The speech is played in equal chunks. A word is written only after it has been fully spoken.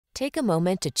Take a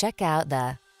moment to check out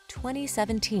the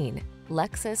 2017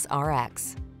 Lexus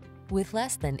RX. With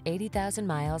less than 80,000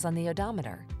 miles on the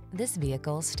odometer, this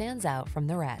vehicle stands out from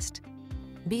the rest.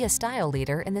 Be a style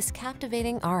leader in this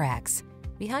captivating RX.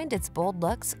 Behind its bold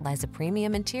looks lies a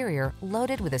premium interior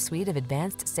loaded with a suite of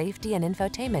advanced safety and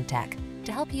infotainment tech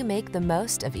to help you make the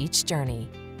most of each journey.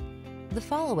 The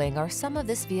following are some of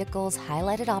this vehicle's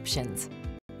highlighted options: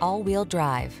 all-wheel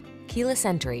drive, keyless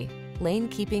entry, lane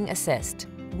keeping assist,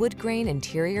 wood-grain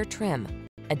interior trim,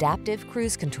 adaptive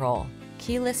cruise control,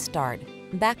 keyless start,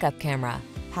 backup camera,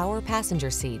 power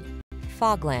passenger seat,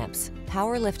 fog lamps,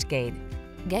 power liftgate.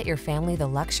 Get your family the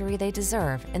luxury they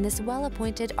deserve in this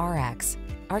well-appointed RX.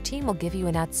 Our team will give you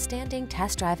an outstanding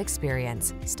test drive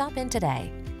experience. Stop in today.